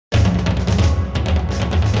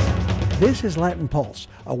This is Latin Pulse,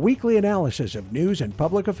 a weekly analysis of news and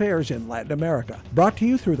public affairs in Latin America, brought to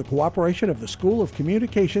you through the cooperation of the School of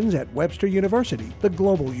Communications at Webster University, the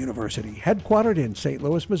global university headquartered in St.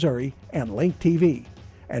 Louis, Missouri, and Link TV.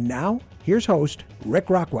 And now, here's host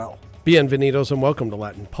Rick Rockwell. Bienvenidos and welcome to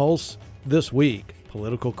Latin Pulse. This week,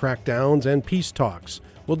 political crackdowns and peace talks.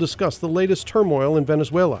 We'll discuss the latest turmoil in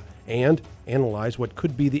Venezuela and analyze what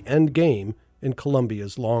could be the end game in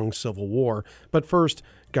Colombia's long civil war. But first,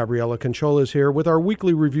 Gabriela Conchola is here with our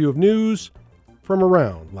weekly review of news from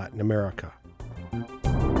around Latin America.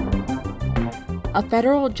 A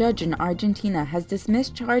federal judge in Argentina has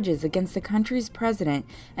dismissed charges against the country's president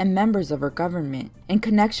and members of her government in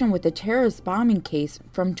connection with a terrorist bombing case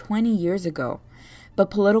from 20 years ago.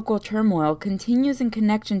 But political turmoil continues in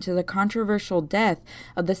connection to the controversial death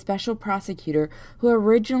of the special prosecutor who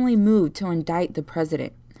originally moved to indict the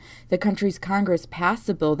president. The country's Congress passed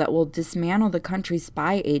a bill that will dismantle the country's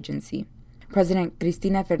spy agency. President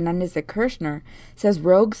Cristina Fernández de Kirchner says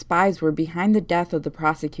rogue spies were behind the death of the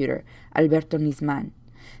prosecutor, Alberto Nisman.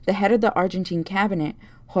 The head of the Argentine cabinet,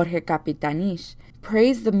 Jorge Capitanich,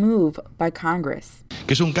 praised the move by Congress.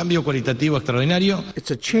 It's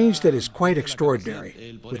a change that is quite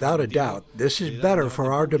extraordinary. Without a doubt, this is better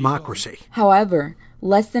for our democracy. However,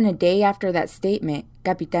 less than a day after that statement,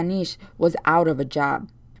 Capitanich was out of a job.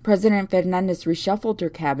 President Fernández reshuffled her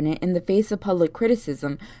cabinet in the face of public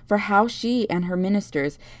criticism for how she and her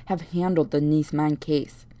ministers have handled the Nisman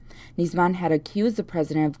case. Nisman had accused the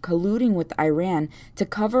president of colluding with Iran to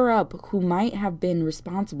cover up who might have been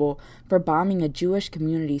responsible for bombing a Jewish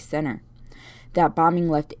community center. That bombing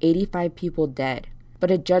left 85 people dead. But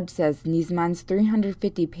a judge says Nisman's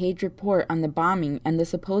 350-page report on the bombing and the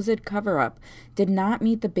supposed cover-up did not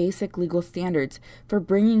meet the basic legal standards for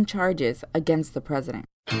bringing charges against the president.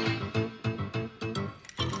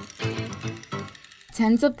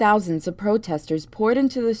 Tens of thousands of protesters poured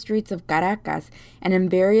into the streets of Caracas and in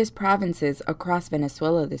various provinces across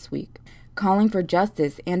Venezuela this week, calling for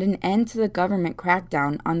justice and an end to the government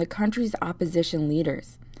crackdown on the country's opposition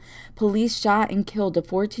leaders. Police shot and killed a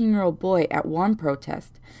 14-year-old boy at one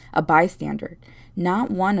protest, a bystander, not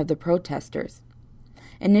one of the protesters.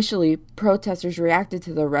 Initially, protesters reacted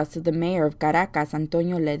to the arrest of the mayor of Caracas,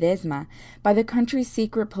 Antonio Ledesma, by the country's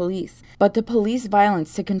secret police. But the police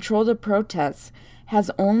violence to control the protests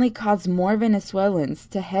has only caused more Venezuelans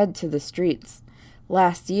to head to the streets.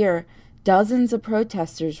 Last year, dozens of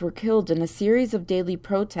protesters were killed in a series of daily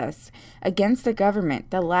protests against the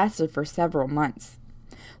government that lasted for several months.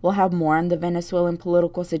 We'll have more on the Venezuelan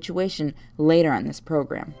political situation later on this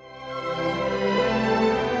program.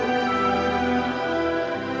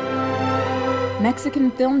 Mexican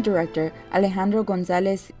film director Alejandro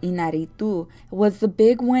González Iñárritu was the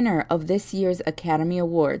big winner of this year's Academy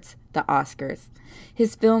Awards, the Oscars.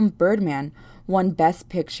 His film Birdman won Best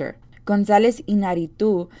Picture. González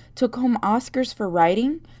Iñárritu took home Oscars for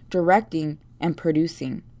writing, directing, and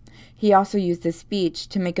producing. He also used his speech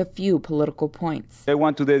to make a few political points. I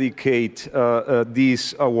want to dedicate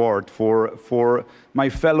this award for my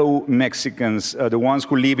fellow Mexicans, the ones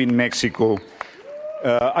who live in Mexico.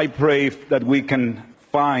 I pray that we can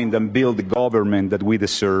find and build the government that we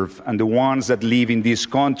deserve, and the ones that live in this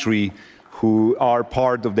country who are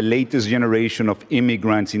part of the latest generation of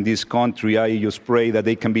immigrants in this country, I just pray that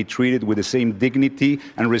they can be treated with the same dignity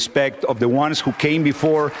and respect of the ones who came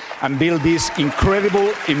before and built this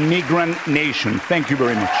incredible immigrant nation. Thank you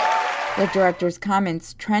very much. The director's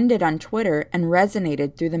comments trended on Twitter and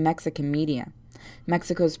resonated through the Mexican media.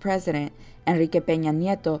 Mexico's president, Enrique Peña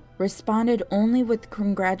Nieto, responded only with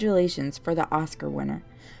congratulations for the Oscar winner.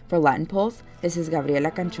 For Latin Pulse, this is Gabriela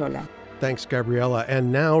Conchola. Thanks, Gabriela.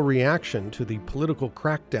 And now, reaction to the political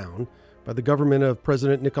crackdown by the government of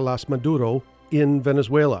President Nicolás Maduro in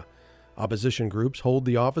Venezuela. Opposition groups hold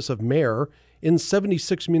the office of mayor in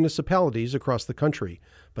 76 municipalities across the country.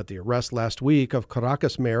 But the arrest last week of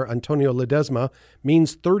Caracas Mayor Antonio Ledesma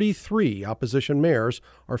means 33 opposition mayors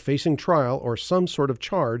are facing trial or some sort of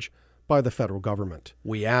charge by the federal government.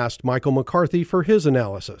 We asked Michael McCarthy for his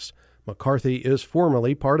analysis. McCarthy is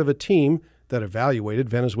formerly part of a team that evaluated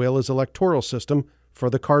Venezuela's electoral system for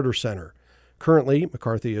the Carter Center. Currently,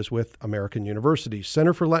 McCarthy is with American University's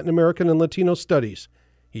Center for Latin American and Latino Studies.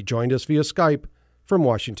 He joined us via Skype from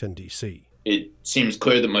Washington, D.C. It seems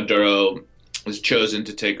clear that Maduro has chosen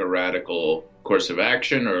to take a radical course of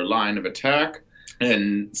action or line of attack.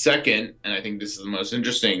 And second, and I think this is the most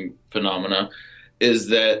interesting phenomena, is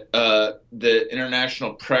that the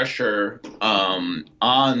international pressure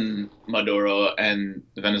on Maduro and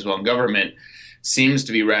the Venezuelan government seems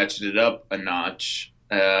to be ratcheted up a notch.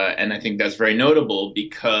 And I think that's very notable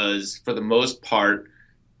because, for the most part,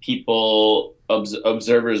 people,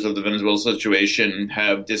 observers of the Venezuela situation,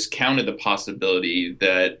 have discounted the possibility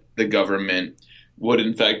that the government would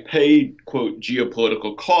in fact pay, quote,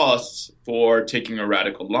 geopolitical costs for taking a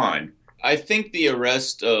radical line. I think the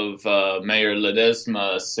arrest of Mayor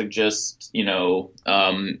Ledesma suggests,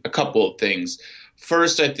 a couple of things.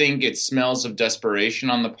 First, I think it smells of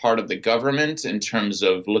desperation on the part of the government in terms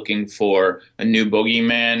of looking for a new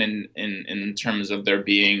bogeyman, in terms of there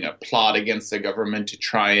being a plot against the government to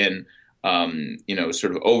try and,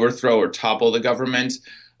 sort of overthrow or topple the government.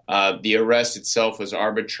 The arrest itself was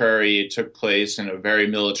arbitrary. It took place in a very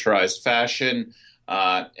militarized fashion.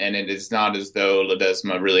 And it is not as though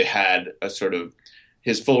Ledesma really had a sort of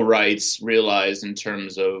his full rights realized in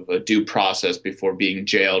terms of a due process before being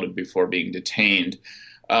jailed and before being detained.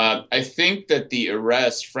 I think that the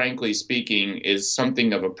arrest, frankly speaking, is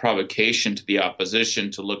something of a provocation to the opposition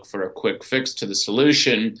to look for a quick fix to the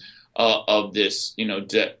solution of this,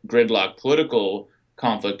 gridlock political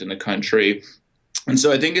conflict in the country. And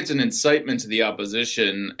so I think it's an incitement to the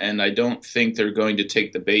opposition, and I don't think they're going to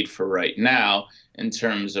take the bait for right now in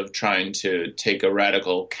terms of trying to take a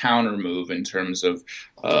radical counter move in terms of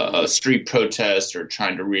a street protest or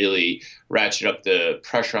trying to really ratchet up the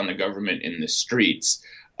pressure on the government in the streets.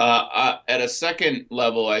 At a second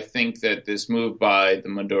level, I think that this move by the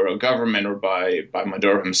Maduro government or by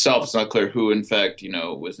Maduro himself, it's not clear who, in fact,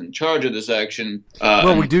 was in charge of this action.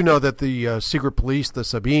 Well, we do know that the secret police, the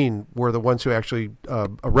Sabine, were the ones who actually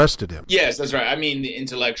arrested him. Yes, that's right. I mean, the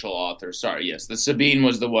intellectual author. Sorry, yes. The Sabine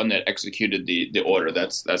was the one that executed the order.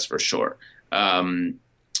 That's for sure.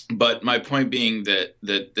 But my point being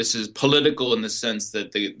that this is political in the sense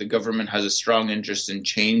that the government has a strong interest in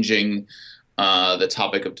changing the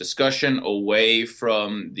topic of discussion away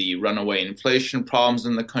from the runaway inflation problems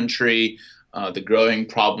in the country, the growing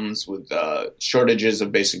problems with shortages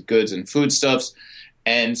of basic goods and foodstuffs.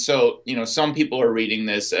 And so, some people are reading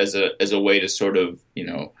this as a way to sort of,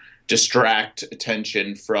 distract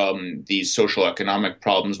attention from these social economic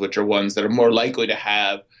problems, which are ones that are more likely to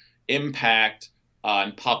have impact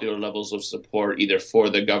on popular levels of support, either for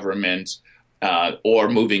the government or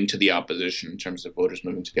moving to the opposition in terms of voters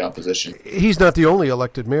moving to the opposition. He's not the only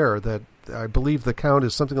elected mayor. That I believe the count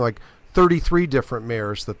is something like 33 different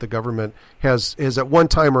mayors that the government has at one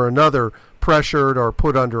time or another pressured or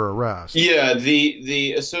put under arrest. Yeah,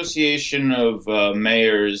 the Association of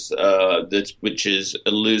Mayors, which is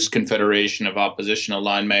a loose confederation of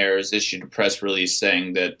opposition-aligned mayors, issued a press release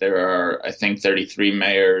saying that there are, I think, 33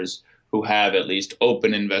 mayors who have at least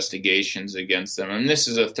open investigations against them. And this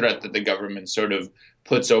is a threat that the government sort of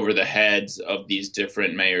puts over the heads of these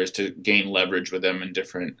different mayors to gain leverage with them in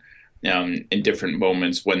different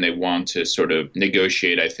moments when they want to sort of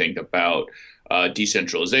negotiate, I think, about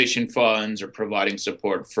decentralization funds or providing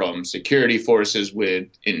support from security forces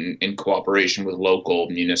in cooperation with local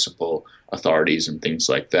municipal authorities and things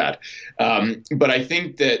like that. But I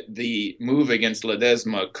think that the move against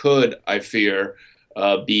Ledesma could, I fear,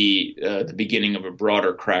 be the beginning of a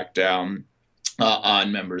broader crackdown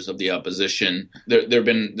on members of the opposition. There's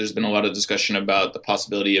been a lot of discussion about the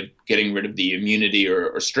possibility of getting rid of the immunity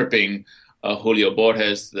or stripping Julio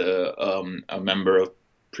Borges, a member of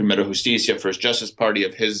Primera Justicia, First Justice Party,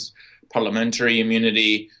 of his parliamentary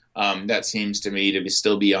immunity. That seems to me to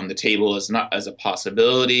still be on the table as a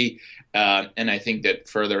possibility. And I think that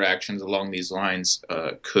further actions along these lines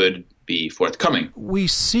could be forthcoming. We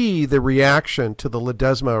see the reaction to the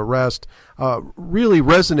Ledesma arrest really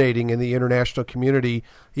resonating in the international community.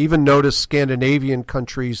 Even notice Scandinavian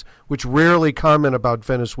countries, which rarely comment about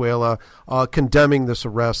Venezuela, condemning this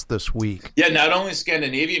arrest this week. Yeah, not only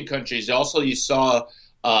Scandinavian countries, also you saw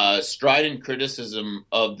strident criticism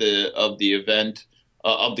of the event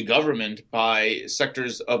of the government by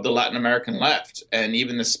sectors of the Latin American left and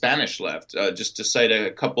even the Spanish left. Just to cite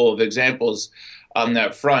a couple of examples on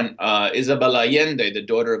that front, Isabel Allende, the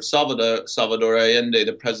daughter of Salvador Allende,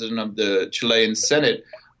 the president of the Chilean Senate,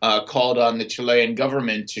 called on the Chilean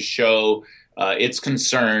government to show its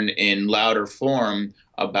concern in louder form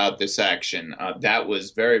about this action. That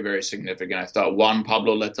was very, very significant. I thought Juan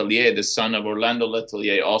Pablo Letelier, the son of Orlando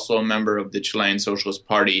Letelier, also a member of the Chilean Socialist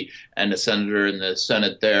Party and a senator in the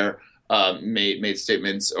Senate there, made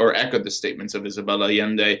statements or echoed the statements of Isabel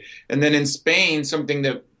Allende. And then in Spain, something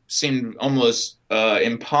that seemed almost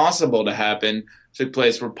impossible to happen took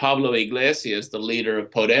place where Pablo Iglesias, the leader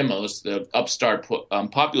of Podemos, the upstart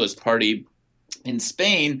populist party in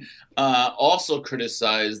Spain, also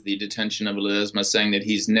criticized the detention of Ledesma, saying that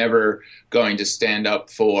he's never going to stand up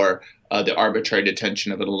for the arbitrary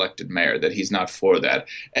detention of an elected mayor, that he's not for that.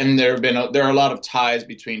 And there are a lot of ties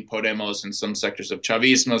between Podemos and some sectors of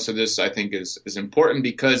Chavismo. So this, I think, is important,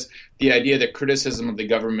 because the idea that criticism of the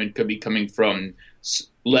government could be coming from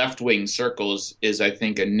left-wing circles is, I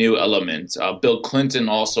think, a new element. Bill Clinton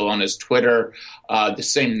also on his Twitter, the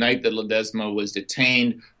same night that Ledesma was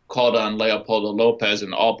detained, called on Leopoldo Lopez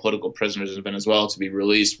and all political prisoners in Venezuela to be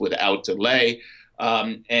released without delay.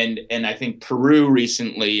 And I think Peru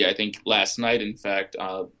recently, I think last night, in fact,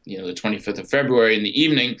 the 25th of February in the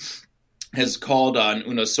evening, has called on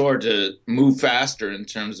UNASUR to move faster in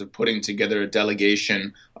terms of putting together a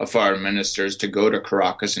delegation of foreign ministers to go to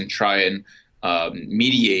Caracas and try and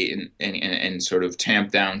mediate and sort of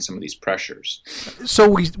tamp down some of these pressures. So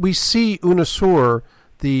we see UNASUR,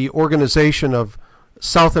 the organization of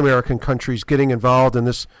South American countries, getting involved in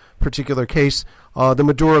this particular case. The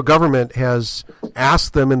Maduro government has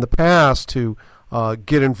asked them in the past to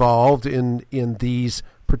get involved in these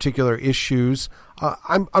particular issues.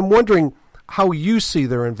 I'm wondering how you see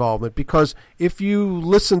their involvement, because if you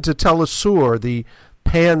listen to Telesur, the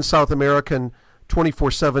pan-South American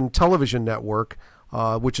 24/7 television network,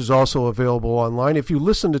 which is also available online, if you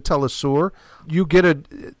listen to Telesur, you get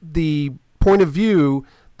the point of view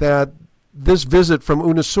that this visit from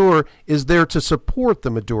UNASUR is there to support the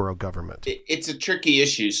Maduro government. It's a tricky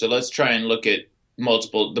issue, so let's try and look at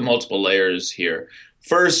the multiple layers here.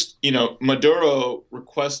 First, Maduro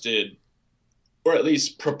requested, or at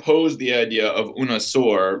least proposed, the idea of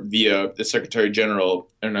UNASUR via the Secretary General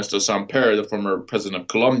Ernesto Samper, the former president of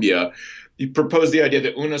Colombia. He proposed the idea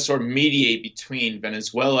that UNASUR mediate between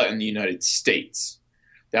Venezuela and the United States.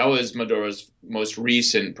 That was Maduro's most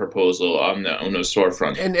recent proposal on the UNASUR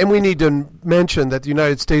front. And we need to mention that the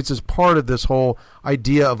United States is part of this whole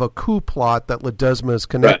idea of a coup plot that Ledesma is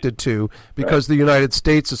connected to, because the United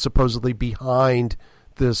States is supposedly behind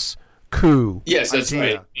this coup. Yes, that's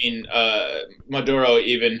idea. right. I mean, Maduro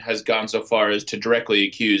even has gone so far as to directly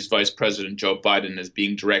accuse Vice President Joe Biden as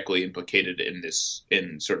being directly implicated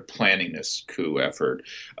in sort of planning this coup effort.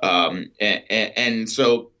 And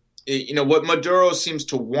so, what Maduro seems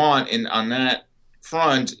to want on that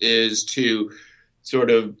front is to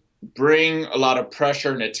sort of bring a lot of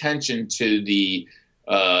pressure and attention to the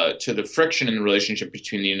friction in the relationship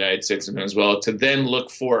between the United States and Venezuela, to then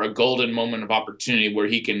look for a golden moment of opportunity where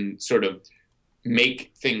he can sort of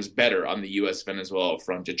make things better on the U.S.-Venezuela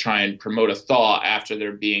front, to try and promote a thaw after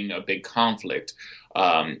there being a big conflict.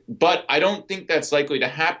 But I don't think that's likely to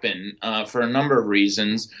happen for a number of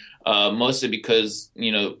reasons. Mostly because,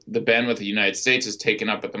 the bandwidth of the United States is taken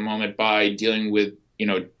up at the moment by dealing with,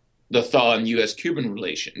 the thaw in U.S.-Cuban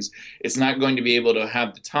relations. It's not going to be able to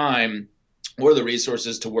have the time or the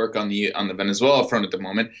resources to work on the Venezuela front at the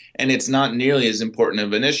moment, and it's not nearly as important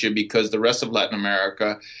of an issue because the rest of Latin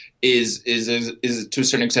America is to a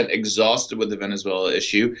certain extent exhausted with the Venezuela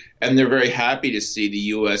issue, and they're very happy to see the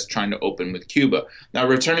U.S. trying to open with Cuba. Now,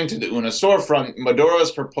 returning to the UNASUR front,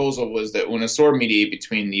 Maduro's proposal was that UNASUR mediate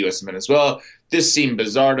between the U.S. and Venezuela. This seemed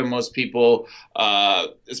bizarre to most people,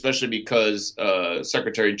 especially because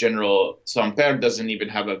Secretary General Samper doesn't even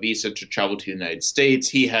have a visa to travel to the United States.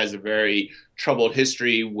 He has a very troubled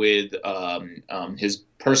history with his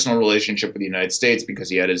personal relationship with the United States because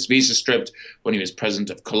he had his visa stripped when he was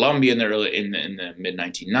president of Colombia in the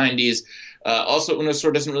mid-1990s. Also,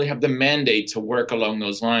 UNASUR doesn't really have the mandate to work along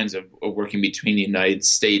those lines of working between the United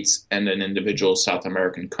States and an individual South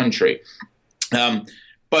American country.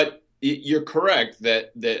 But you're correct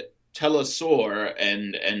that Telesur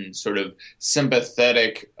and sort of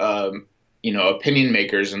sympathetic opinion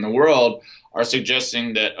makers in the world are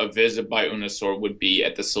suggesting that a visit by UNASUR would be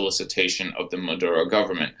at the solicitation of the Maduro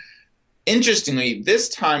government. Interestingly, this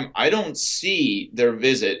time I don't see their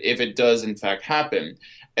visit, if it does in fact happen,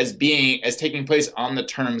 as taking place on the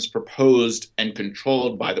terms proposed and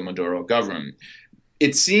controlled by the Maduro government.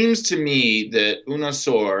 It seems to me that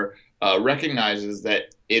UNASUR recognizes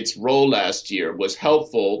that its role last year was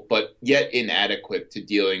helpful, but yet inadequate to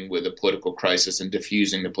dealing with a political crisis and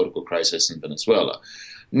diffusing the political crisis in Venezuela.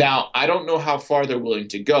 Now, I don't know how far they're willing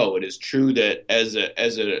to go. It is true that as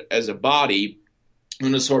a body,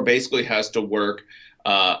 UNASUR basically has to work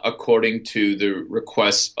according to the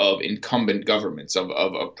requests of incumbent governments,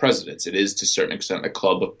 of presidents. It is to a certain extent a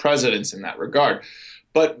club of presidents in that regard.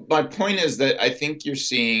 But my point is that I think you're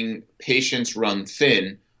seeing patience run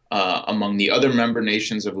thin among the other member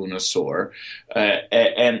nations of UNASUR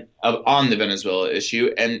and on the Venezuela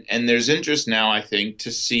issue. And there's interest now, I think,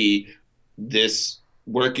 to see this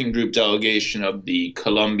working group delegation of the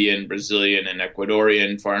Colombian, Brazilian, and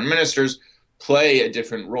Ecuadorian foreign ministers play a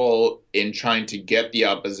different role in trying to get the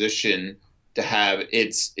opposition to have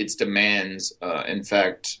its demands, in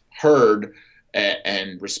fact, heard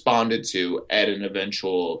and responded to at an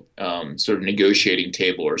eventual sort of negotiating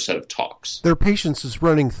table or set of talks. Their patience is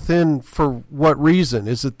running thin for what reason?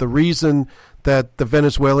 Is it the reason that the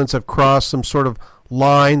Venezuelans have crossed some sort of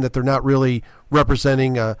line, that they're not really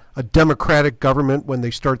representing a democratic government when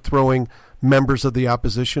they start throwing members of the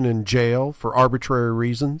opposition in jail for arbitrary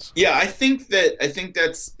reasons? Yeah, I think that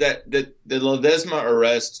the Ledesma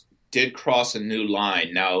arrest did cross a new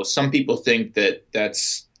line. Now, some people think that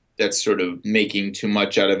that's sort of making too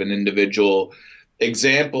much out of an individual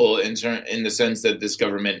example in the sense that this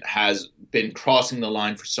government has been crossing the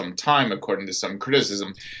line for some time, according to some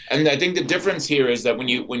criticism. And I think the difference here is that when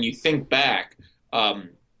you think back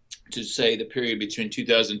to, say, the period between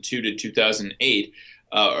 2002 to 2008,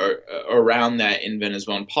 or around that in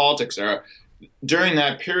Venezuelan politics, during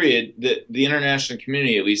that period, the international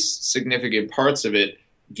community, at least significant parts of it,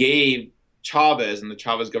 gave Chavez and the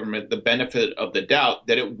Chavez government the benefit of the doubt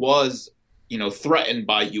that it was, threatened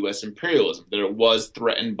by U.S. imperialism, that it was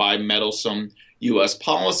threatened by meddlesome U.S.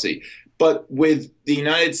 policy. But with the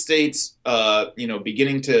United States,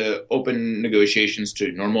 beginning to open negotiations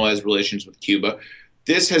to normalize relations with Cuba,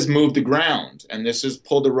 this has moved the ground, and this has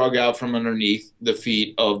pulled the rug out from underneath the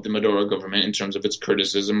feet of the Maduro government in terms of its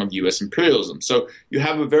criticism of U.S. imperialism. So you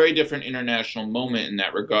have a very different international moment in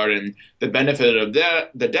that regard, and the benefit of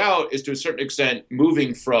the doubt is to a certain extent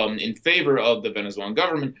moving from in favor of the Venezuelan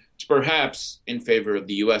government to perhaps in favor of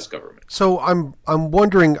the U.S. government. So I'm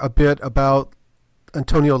wondering a bit about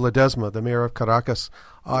Antonio Ledesma, the mayor of Caracas.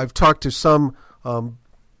 I've talked to some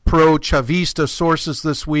pro-Chavista sources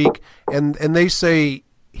this week, and they say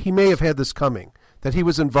he may have had this coming, that he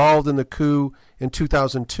was involved in the coup in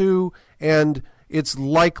 2002, and it's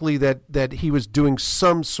likely that he was doing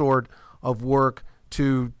some sort of work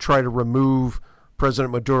to try to remove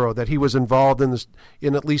President Maduro, that he was involved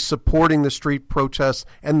in at least supporting the street protests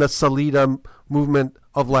and the Salida movement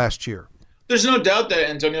of last year. There's no doubt that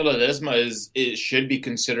Antonio Ledesma should be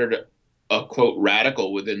considered a, quote,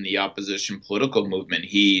 radical within the opposition political movement.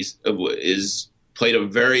 He played a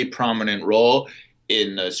very prominent role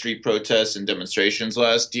in street protests and demonstrations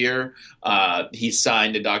last year. He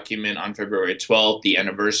signed a document on February 12th, the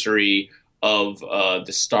anniversary of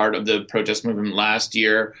the start of the protest movement last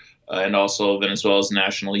year, and also Venezuela's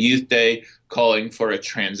National Youth Day, calling for a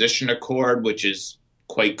transition accord, which is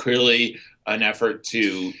quite clearly an effort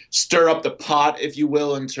to stir up the pot, if you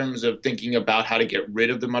will, in terms of thinking about how to get rid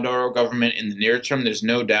of the Maduro government in the near term. There's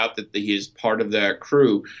no doubt that he is part of that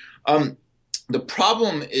crew. The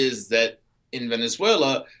problem is that in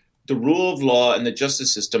Venezuela, the rule of law and the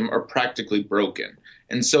justice system are practically broken.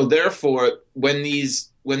 And so therefore, when these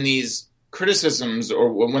criticisms,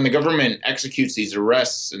 or when the government executes these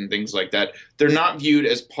arrests and things like that, they're not viewed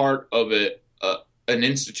as part of an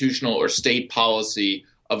institutional or state policy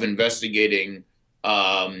of investigating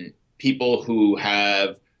people who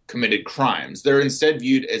have committed crimes. They're instead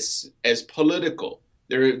viewed as political.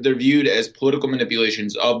 They're viewed as political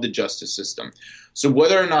manipulations of the justice system. So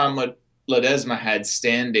whether or not Ledesma had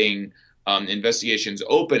standing investigations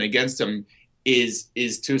open against him is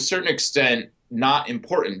to a certain extent not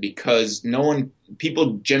important, because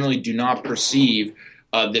people generally do not perceive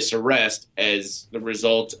this arrest as the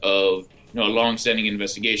result of a long-standing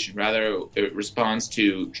investigation. Rather, it responds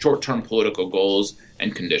to short-term political goals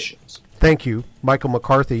and conditions. Thank you, Michael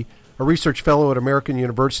McCarthy, a research fellow at American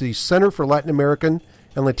University's Center for Latin American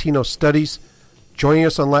and Latino Studies, joining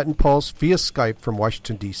us on Latin Pulse via Skype from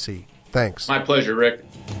Washington, D.C. Thanks. My pleasure, Rick.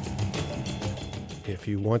 If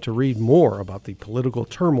you want to read more about the political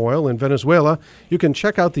turmoil in Venezuela, you can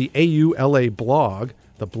check out the AULA blog,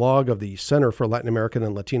 the blog of the Center for Latin American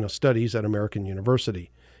and Latino Studies at American University.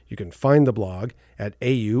 You can find the blog at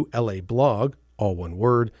aulablog, all one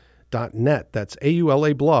word, .net. That's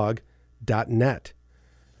aulablog.net.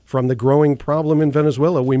 From the growing problem in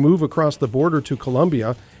Venezuela, we move across the border to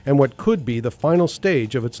Colombia and what could be the final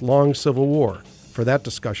stage of its long civil war. For that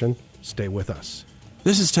discussion, stay with us.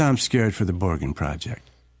 This is Tom Skerritt for the Borgen Project.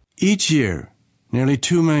 Each year, nearly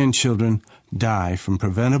 2 million children die from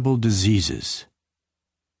preventable diseases.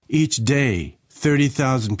 Each day,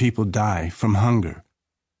 30,000 people die from hunger.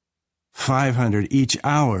 500 each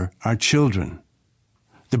hour are children.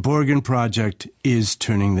 The Borgen Project is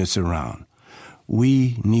turning this around.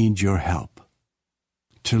 We need your help.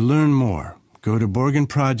 To learn more, go to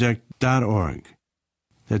borgenproject.org.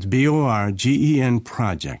 That's BORGEN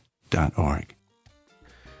project.org.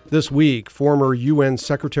 This week, former UN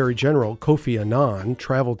Secretary General Kofi Annan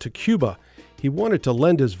traveled to Cuba. He wanted to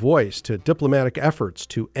lend his voice to diplomatic efforts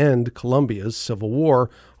to end Colombia's civil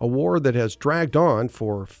war, a war that has dragged on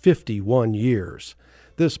for 51 years.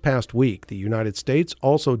 This past week, the United States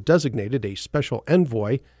also designated a special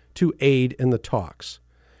envoy to aid in the talks.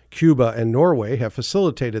 Cuba and Norway have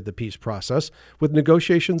facilitated the peace process with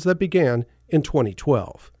negotiations that began in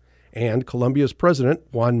 2012. And Colombia's president,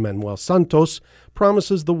 Juan Manuel Santos,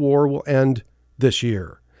 promises the war will end this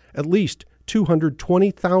year. At least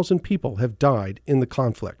 220,000 people have died in the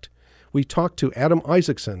conflict. We talked to Adam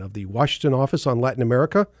Isaacson of the Washington Office on Latin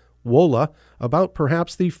America, WOLA, about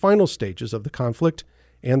perhaps the final stages of the conflict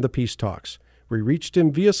and the peace talks. We reached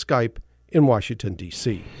him via Skype in Washington,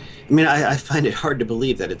 D.C. I mean, I find it hard to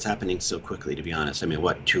believe that it's happening so quickly, to be honest. I mean,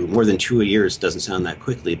 more than 2 years doesn't sound that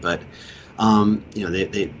quickly, but,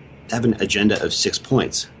 they have an agenda of 6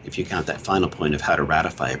 points, if you count that final point of how to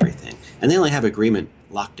ratify everything. And they only have agreement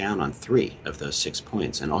locked down on 3 of those 6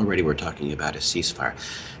 points, and already we're talking about a ceasefire.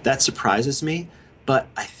 That surprises me, but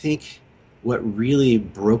I think what really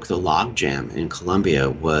broke the logjam in Colombia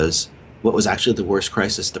was what was actually the worst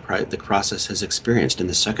crisis the process has experienced. In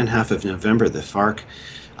the second half of November, the FARC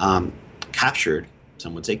captured,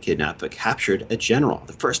 some would say kidnapped, but captured a general,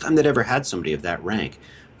 the first time they'd ever had somebody of that rank,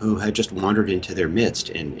 who had just wandered into their midst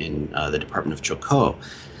in the Department of Chocó.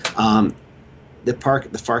 The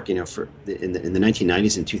FARC, in the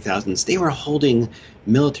 1990s and 2000s, they were holding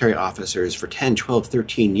military officers for 10, 12,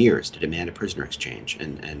 13 years to demand a prisoner exchange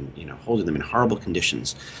and holding them in horrible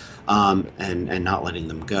conditions and not letting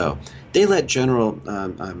them go. They let General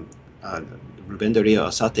Rubén Darío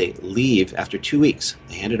Alzate leave after 2 weeks.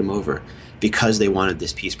 They handed him over because they wanted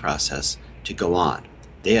this peace process to go on.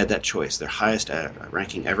 They had that choice, their highest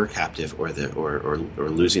ranking ever captive or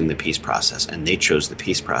losing the peace process, and they chose the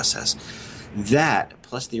peace process. That,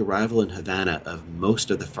 plus the arrival in Havana of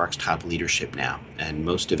most of the FARC's top leadership now, and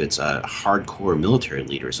most of its hardcore military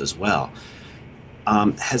leaders as well,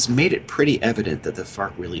 has made it pretty evident that the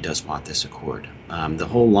FARC really does want this accord. The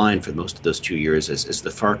whole line for most of those 2 years is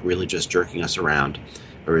the FARC really just jerking us around,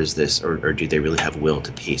 or do they really have will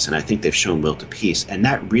to peace? And I think they've shown will to peace, and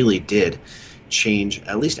that really did change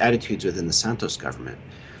at least attitudes within the Santos government.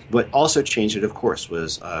 What also changed it, of course,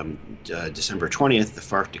 was December 20th, the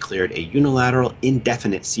FARC declared a unilateral,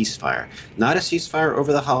 indefinite ceasefire. Not a ceasefire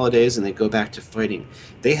over the holidays and they go back to fighting.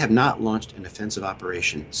 They have not launched an offensive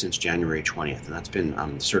operation since January 20th, and that's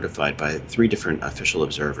been certified by 3 different official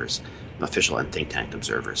and think tank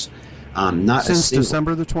observers.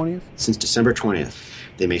 December the 20th? Since December 20th.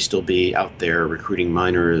 They may still be out there recruiting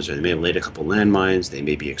minors, or they may have laid a couple landmines. They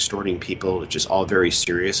may be extorting people, which is all very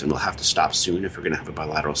serious and will have to stop soon if we're going to have a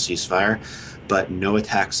bilateral ceasefire. But no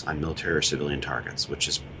attacks on military or civilian targets, which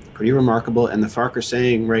is pretty remarkable. And the FARC are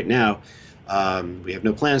saying right now, we have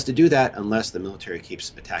no plans to do that unless the military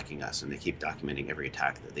keeps attacking us. And they keep documenting every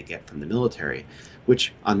attack that they get from the military,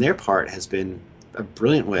 which on their part has been a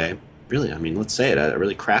brilliant way, really, I mean, let's say it, a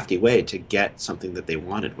really crafty way to get something that they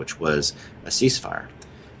wanted, which was a ceasefire.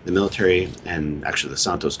 The military and actually the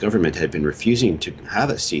Santos government had been refusing to have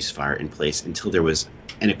a ceasefire in place until there was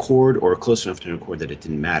an accord or close enough to an accord that it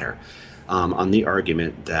didn't matter, on the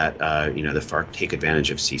argument that the FARC take advantage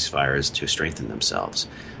of ceasefires to strengthen themselves.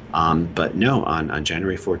 But no, on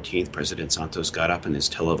January 14th, President Santos got up in his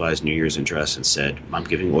televised New Year's address and said, I'm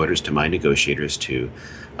giving orders to my negotiators to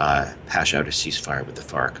hash out a ceasefire with the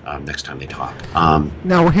FARC next time they talk.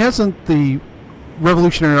 Now, hasn't the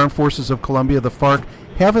Revolutionary Armed Forces of Colombia, the FARC,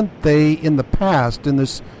 haven't they in the past, in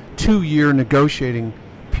this 2-year negotiating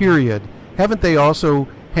period, haven't they also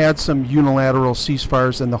had some unilateral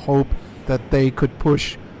ceasefires in the hope that they could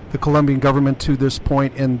push the Colombian government to this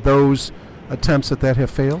point, and those attempts that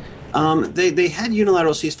have failed? They had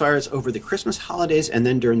unilateral ceasefires over the Christmas holidays and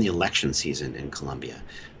then during the election season in Colombia,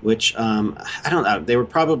 which I don't know. They were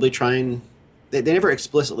probably trying. They never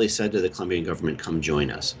explicitly said to the Colombian government, "Come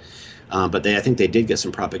join us." But I think they did get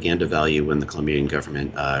some propaganda value when the Colombian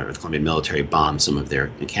government or the Colombian military bombed some of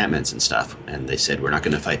their encampments and stuff, and they said, "We're not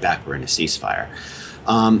going to fight back. We're in a ceasefire."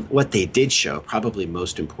 What they did show, probably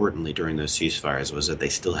most importantly during those ceasefires, was that they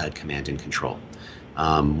still had command and control.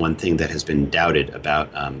 One thing that has been doubted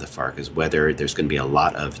about the FARC is whether there's going to be a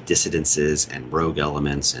lot of dissidences and rogue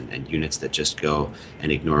elements and units that just go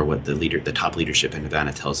and ignore what the top leadership in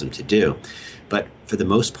Havana tells them to do. But for the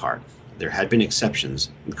most part, there had been exceptions.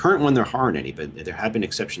 In the current one, there aren't any, but there have been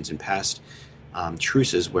exceptions in past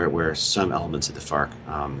truces where some elements of the FARC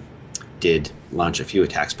did launch a few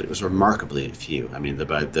attacks, but it was remarkably few. I mean,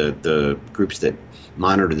 the groups that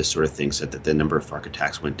monitor this sort of thing said that the number of FARC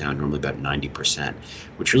attacks went down normally about 90%,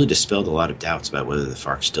 which really dispelled a lot of doubts about whether the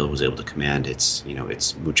FARC still was able to command its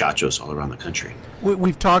muchachos all around the country.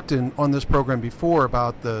 We've talked on this program before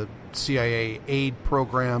about the CIA aid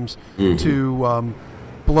programs to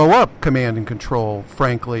blow up command and control,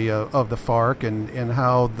 frankly, of the FARC, and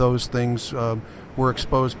how those things were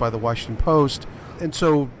exposed by the Washington Post. And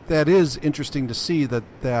so that is interesting to see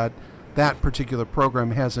that particular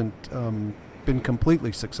program hasn't been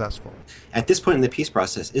completely successful. At this point in the peace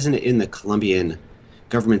process, isn't it in the Colombian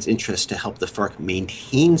government's interest to help the FARC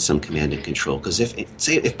maintain some command and control? Because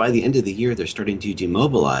if by the end of the year they're starting to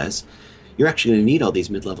demobilize, you're actually going to need all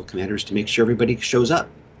these mid-level commanders to make sure everybody shows up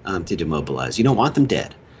to demobilize. You don't want them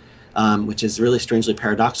dead, which is really strangely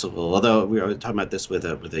paradoxical. Although we were talking about this with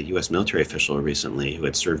a U.S. military official recently who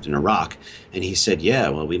had served in Iraq, and he said,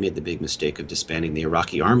 we made the big mistake of disbanding the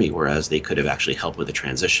Iraqi army, whereas they could have actually helped with the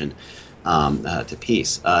transition to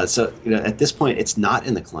peace. So at this point, it's not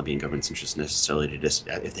in the Colombian government's interest necessarily to just,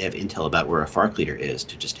 if they have intel about where a FARC leader is,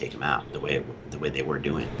 to just take him out the way they were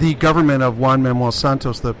doing. The government of Juan Manuel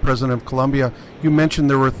Santos, the president of Colombia, you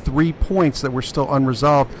mentioned there were 3 points that were still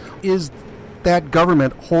unresolved. Is that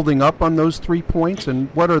government holding up on those 3 points, and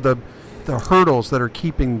what are the hurdles that are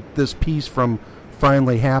keeping this peace from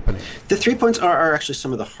finally happening? The 3 points are actually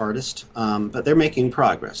some of the hardest, but they're making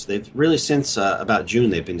progress. They've really, since about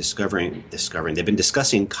June, they've been they've been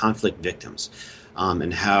discussing conflict victims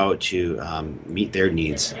and how to meet their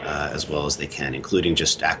needs as well as they can, including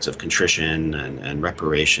just acts of contrition and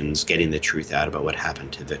reparations, getting the truth out about what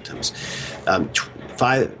happened to victims.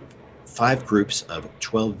 Five groups of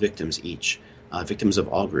 12 victims each. Victims of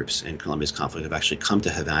all groups in Colombia's conflict have actually come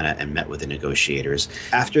to Havana and met with the negotiators.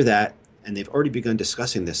 After that, and they've already begun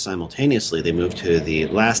discussing this simultaneously, they moved to the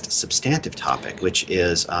last substantive topic, which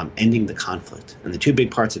is ending the conflict. And the 2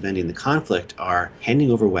 big parts of ending the conflict are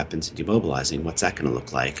handing over weapons and demobilizing. What's that going to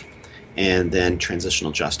look like? And then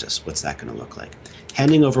transitional justice. What's that going to look like?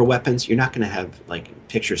 Handing over weapons, you're not going to have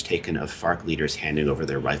pictures taken of FARC leaders handing over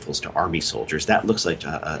their rifles to army soldiers. That looks like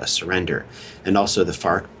a surrender. And also the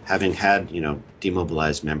FARC, having had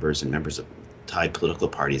demobilized members and members of tied political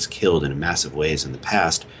parties killed in massive ways in the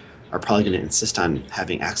past, are probably going to insist on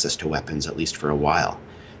having access to weapons at least for a while.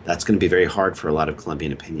 That's going to be very hard for a lot of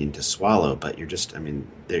Colombian opinion to swallow, but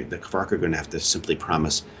the FARC are going to have to simply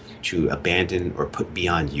promise to abandon or put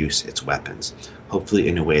beyond use its weapons, hopefully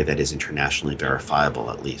in a way that is internationally verifiable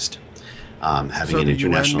at least. Having an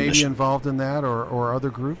international UN mission. Involved in that, or other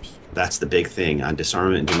groups? That's the big thing on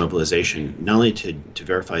disarmament and demobilization, not only to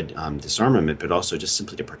verify disarmament, but also just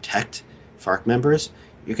simply to protect FARC members.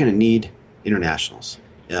 You're going to need internationals.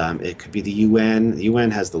 It could be the UN. The UN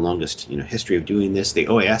has the longest history of doing this. The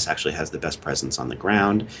OAS actually has the best presence on the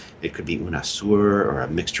ground. It could be UNASUR or a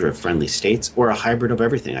mixture of friendly states or a hybrid of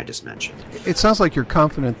everything I just mentioned. It sounds like you're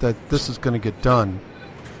confident that this is going to get done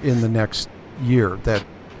in the next year, that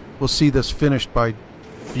we'll see this finished by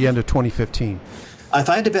the end of 2015. If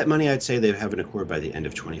I had to bet money, I'd say they have an accord by the end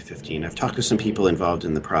of 2015. I've talked to some people involved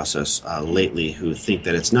in the process lately who think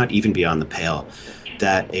that it's not even beyond the pale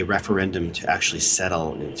that a referendum to actually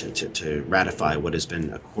settle, to ratify what has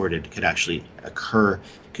been accorded, could actually occur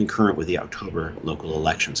concurrent with the October local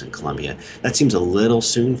elections in Colombia. That seems a little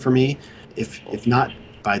soon for me, if not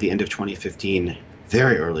by the end of 2015,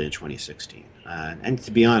 very early in 2016. And to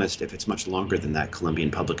be honest, if it's much longer than that, Colombian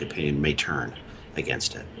public opinion may turn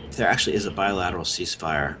against it. If there actually is a bilateral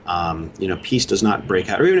ceasefire, peace does not break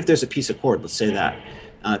out, or even if there's a peace accord, let's say that,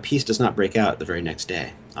 peace does not break out the very next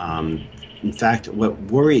day. In fact, what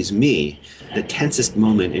worries me, the tensest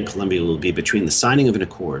moment in Colombia will be between the signing of an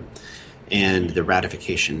accord and the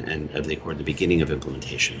ratification of the accord, the beginning of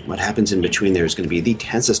implementation. What happens in between there is going to be the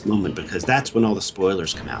tensest moment, because that's when all the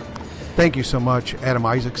spoilers come out. Thank you so much, Adam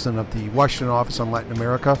Isaacson of the Washington Office on Latin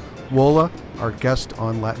America. Wola, our guest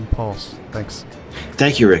on Latin Pulse. Thanks.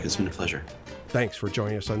 Thank you, Rick. It's been a pleasure. Thanks for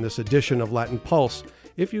joining us on this edition of Latin Pulse.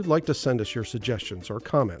 If you'd like to send us your suggestions or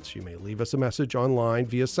comments, you may leave us a message online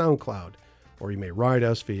via SoundCloud, or you may write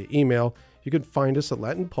us via email. You can find us at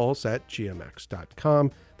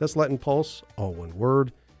latinpulse@gmx.com. That's Latin Pulse, all one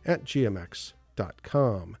word,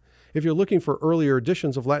 @gmx.com. If you're looking for earlier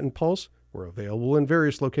editions of Latin Pulse, we're available in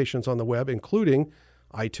various locations on the web, including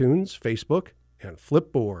iTunes, Facebook, and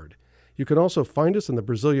Flipboard. You can also find us in the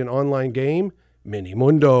Brazilian online game,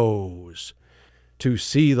 Minimundos. To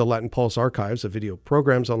see the Latin Pulse archives of video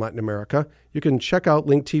programs on Latin America, you can check out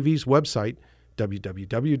Link TV's website,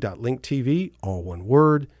 www.linktv, all one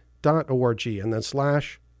word, .org, and then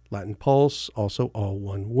Latin Pulse, also all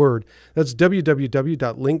one word. That's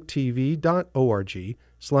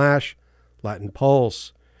www.linktv.org/Latin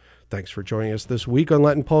Pulse. Thanks for joining us this week on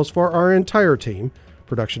Latin Pulse for our entire team.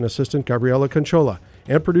 Production assistant Gabriela Conchola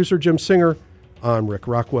and producer Jim Singer. I'm Rick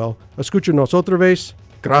Rockwell. Escúchenos otra vez.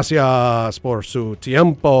 Gracias por su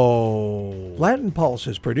tiempo. Latin Pulse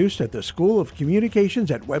is produced at the School of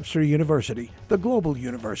Communications at Webster University, the global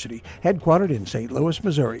university, headquartered in St. Louis,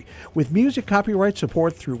 Missouri, with music copyright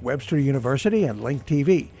support through Webster University and Link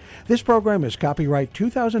TV. This program is copyright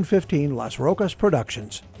 2015 Las Rocas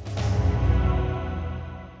Productions.